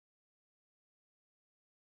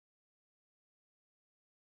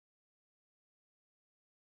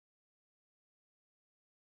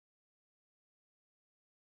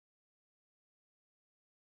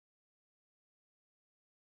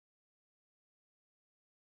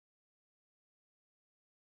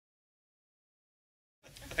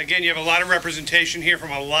Again, you have a lot of representation here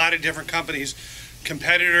from a lot of different companies,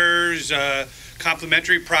 competitors,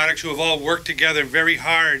 complementary products who have all worked together very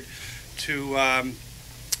hard to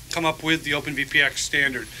come up with the OpenVPX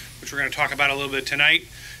standard, which we're going to talk about a little bit tonight.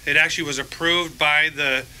 It actually was approved by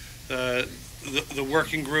the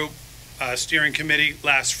working group steering committee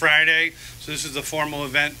last Friday, so this is the formal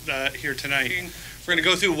event here tonight. We're going to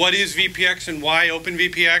go through what is VPX and why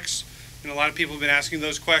OpenVPX, and a lot of people have been asking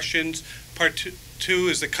those questions. Part two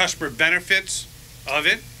is the customer benefits of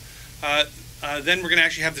it. Then we're going to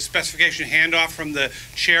actually have the specification handoff from the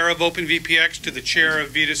chair of OpenVPX to the chair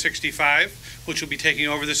of Vita 65, which will be taking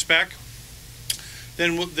over the spec.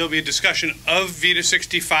 Then there'll be a discussion of Vita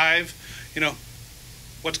 65,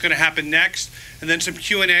 what's going to happen next, and then some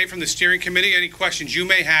Q&A from the steering committee, any questions you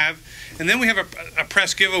may have. And then we have a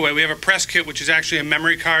press giveaway. We have a press kit, which is actually a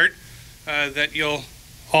memory card that you'll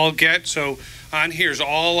all get. So on here is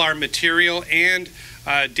all our material and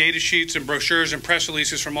data sheets and brochures and press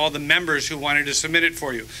releases from all the members who wanted to submit it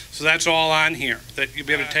for you. So that's all on here, that you'll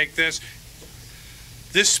be able to take this.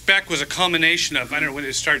 This spec was a culmination of, I don't know when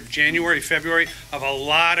it started, January, February, of a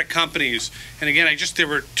lot of companies. And again, there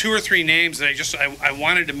were 2 or 3 names that I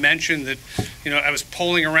wanted to mention that, I was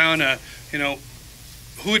polling around,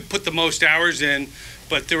 who had put the most hours in,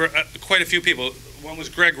 but there were quite a few people. One was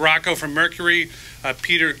Greg Rocco from Mercury,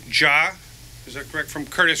 Peter Jha, is that correct, from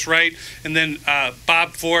Curtiss-Wright, and then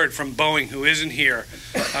Bob Ford from Boeing, who isn't here,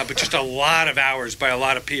 but just a lot of hours by a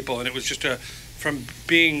lot of people. And it was just from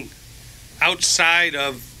being outside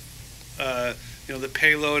of the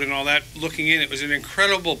payload and all that, looking in, it was an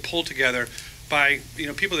incredible pull together by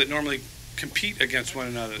people that normally compete against one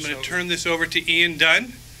another. I'm going to turn this over to Ian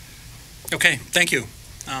Dunn. Okay, thank you.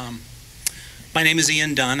 My name is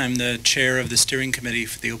Ian Dunn. I'm the chair of the steering committee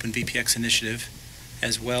for the OpenVPX initiative,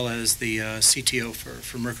 as well as the CTO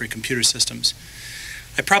for Mercury Computer Systems.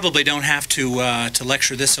 I probably don't have to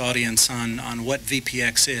lecture this audience on what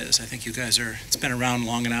VPX is. I think you guys it's been around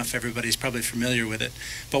long enough, everybody's probably familiar with it.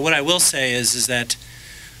 But what I will say is that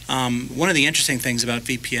one of the interesting things about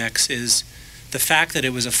VPX is the fact that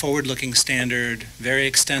it was a forward-looking standard, very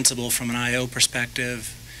extensible from an I/O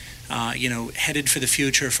perspective, headed for the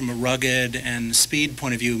future from a rugged and speed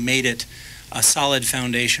point of view, made it a solid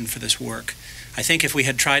foundation for this work. I think if we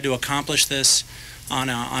had tried to accomplish this on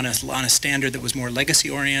a standard that was more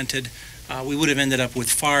legacy-oriented, we would have ended up with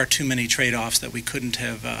far too many trade-offs that we couldn't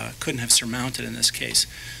have surmounted in this case.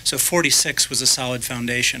 So 46 was a solid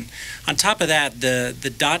foundation. On top of that,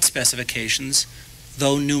 the dot specifications,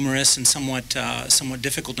 though numerous and somewhat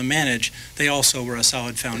difficult to manage, they also were a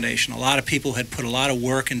solid foundation. A lot of people had put a lot of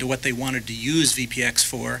work into what they wanted to use VPX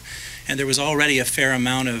for, and there was already a fair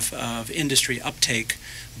amount of industry uptake,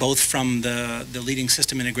 both from the leading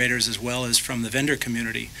system integrators as well as from the vendor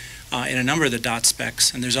community in a number of the dot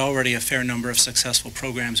specs, and there's already a fair number of successful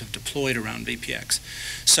programs have deployed around VPX.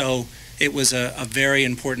 So it was a very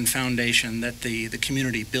important foundation that the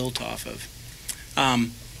community built off of.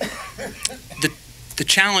 The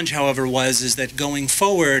challenge, however, is that going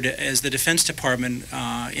forward, as the Defense Department,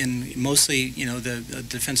 mostly the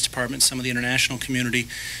Defense Department, some of the international community,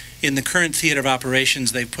 in the current theater of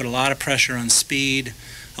operations, they've put a lot of pressure on speed,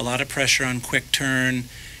 a lot of pressure on quick turn,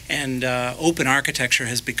 and open architecture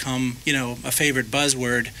has become, a favorite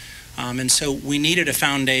buzzword. And so we needed a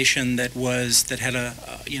foundation that had a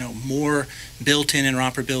more built-in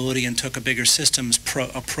interoperability and took a bigger systems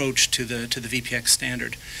approach to the VPX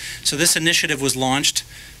standard. So this initiative was launched.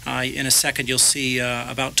 In a second, you'll see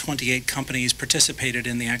about 28 companies participated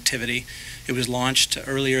in the activity. It was launched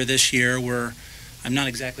earlier this year. I'm not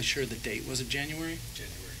exactly sure the date. Was it January?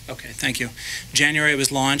 January. Okay, thank you. January it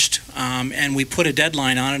was launched, and we put a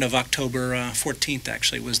deadline on it of October 14th,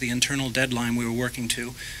 actually, was the internal deadline we were working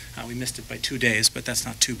to. We missed it by 2 days, but that's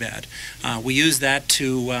not too bad. We used that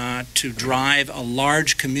to drive a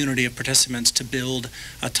large community of participants to build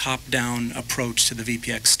a top-down approach to the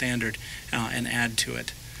VPX standard and add to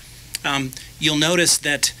it. You'll notice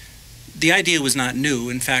that the idea was not new.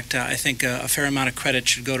 In fact, I think a fair amount of credit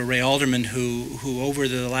should go to Ray Alderman, who over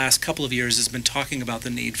the last couple of years has been talking about the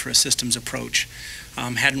need for a systems approach.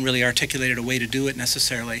 Hadn't really articulated a way to do it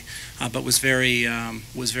necessarily, but was very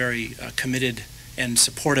committed and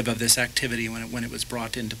supportive of this activity when it was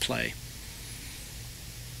brought into play.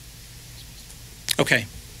 Okay.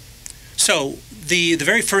 So the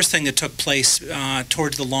very first thing that took place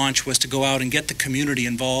towards the launch was to go out and get the community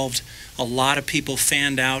involved. A lot of people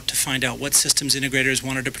fanned out to find out what systems integrators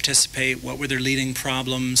wanted to participate, what were their leading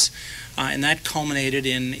problems, and that culminated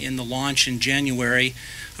in the launch in January.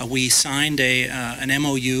 We signed an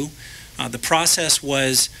MOU. The process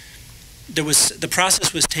was the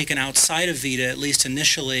process was taken outside of VITA, at least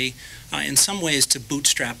initially, in some ways to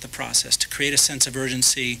bootstrap the process, to create a sense of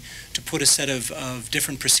urgency, to put a set of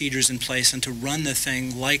different procedures in place, and to run the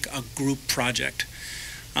thing like a group project.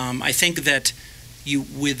 I think that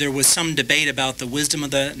there was some debate about the wisdom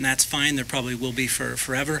of that, and that's fine. There probably will be for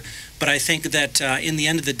forever. But I think that in the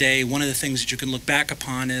end of the day, one of the things that you can look back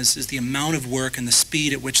upon is the amount of work and the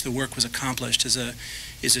speed at which the work was accomplished is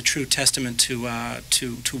a true testament to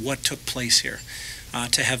what took place here.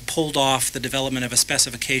 To have pulled off the development of a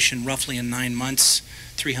specification roughly in 9 months,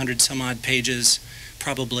 300 some odd pages,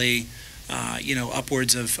 probably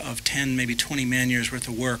upwards of 10, maybe 20 man-years worth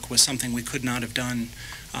of work was something we could not have done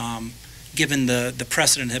given the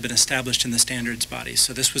precedent that had been established in the standards bodies.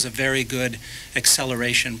 So this was a very good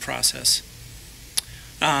acceleration process.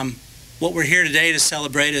 What we're here today to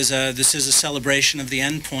celebrate is this is a celebration of the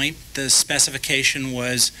endpoint. The specification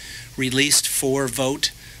was released for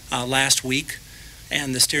vote last week,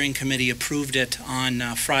 and the steering committee approved it on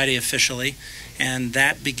Friday officially, and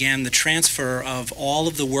that began the transfer of all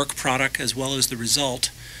of the work product as well as the result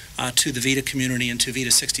to the VITA community and to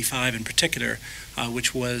VITA 65 in particular,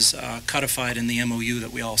 which was codified in the MOU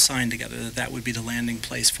that we all signed together, that would be the landing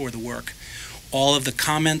place for the work. All of the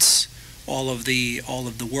comments, all of the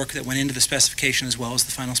work that went into the specification as well as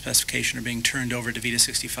the final specification are being turned over to VITA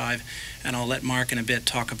 65, and I'll let Mark in a bit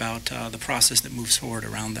talk about the process that moves forward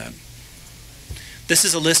around that. This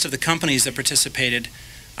is a list of the companies that participated.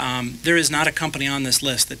 There is not a company on this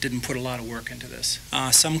list that didn't put a lot of work into this.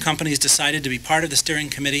 Some companies decided to be part of the steering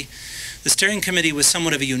committee. The steering committee was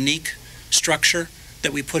somewhat of a unique structure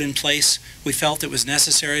that we put in place. We felt it was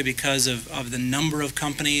necessary because of the number of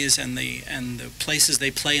companies and the places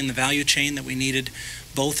they play in the value chain, that we needed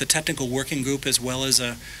both a technical working group as well as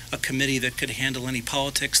a committee that could handle any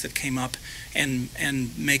politics that came up and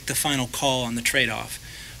make the final call on the trade-off.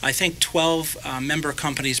 I think 12 member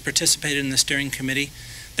companies participated in the steering committee.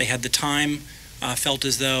 They had the time, felt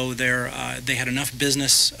as though they had enough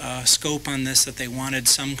business scope on this that they wanted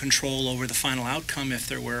some control over the final outcome if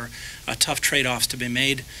there were tough trade-offs to be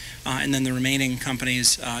made. And then the remaining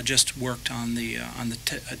companies just worked on the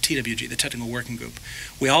TWG, the Technical Working Group.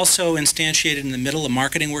 We also instantiated in the middle a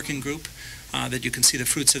marketing working group that you can see the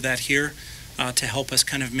fruits of that here to help us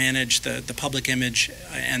kind of manage the public image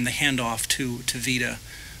and the handoff to VITA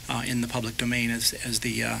in the public domain as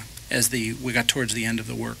we got towards the end of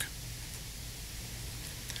the work.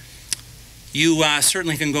 You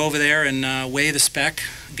certainly can go over there and weigh the spec,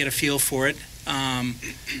 get a feel for it.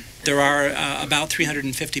 There are about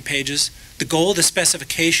 350 pages. The goal of the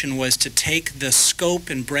specification was to take the scope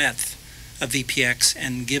and breadth of VPX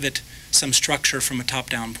and give it some structure from a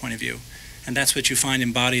top-down point of view. And that's what you find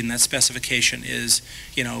embodied in that specification is,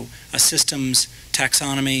 a systems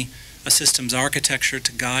taxonomy, a systems architecture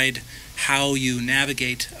to guide how you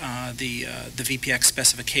navigate the VPX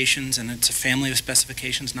specifications, and it's a family of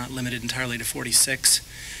specifications, not limited entirely to 46.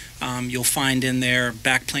 You'll find in there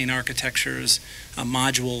backplane architectures, a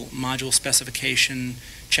module specification,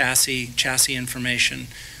 chassis information.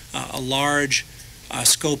 A large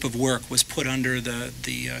scope of work was put under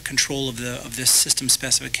the control of this system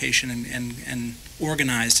specification and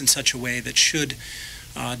organized in such a way that should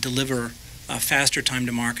deliver faster time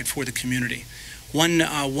to market for the community.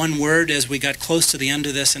 One word, as we got close to the end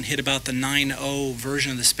of this and hit about the 9.0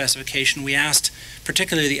 version of the specification, we asked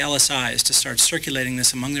particularly the LSIs to start circulating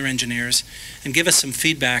this among their engineers and give us some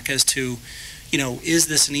feedback as to, is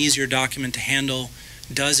this an easier document to handle?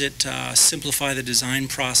 Does it simplify the design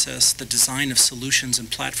process, the design of solutions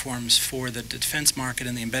and platforms for the defense market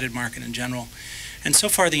and the embedded market in general? And so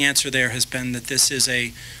far the answer there has been that this is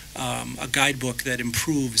a guidebook that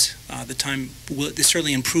improves the time. It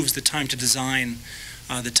certainly improves the time to design,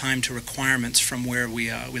 the time to requirements from where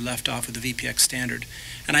we left off with the VPX standard.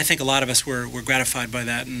 And I think a lot of us were gratified by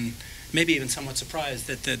that, and maybe even somewhat surprised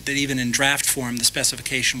that even in draft form the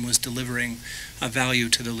specification was delivering value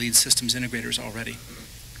to the lead systems integrators already.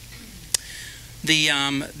 The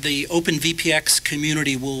OpenVPX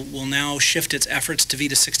community will now shift its efforts to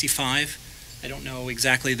VITA 65. I don't know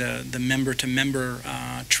exactly the member-to-member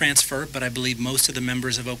transfer, but I believe most of the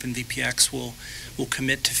members of OpenVPX will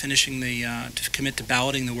commit to finishing to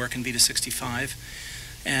balloting the work in VITA 65.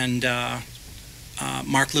 And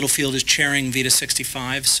Mark Littlefield is chairing VITA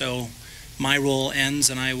 65, so my role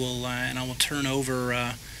ends, and I will turn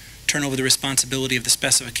over the responsibility of the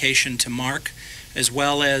specification to Mark, as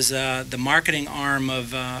well as the marketing arm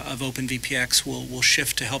of OpenVPX will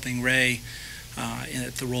shift to helping Ray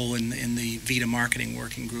at the role in the VITA marketing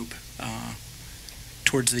working group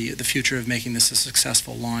towards the future of making this a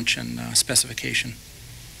successful launch and specification.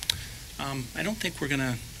 I don't think we're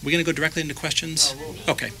gonna go directly into questions.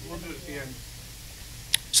 No, Okay. we'll do it at the end.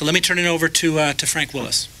 So let me turn it over to Frank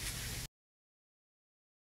Willis.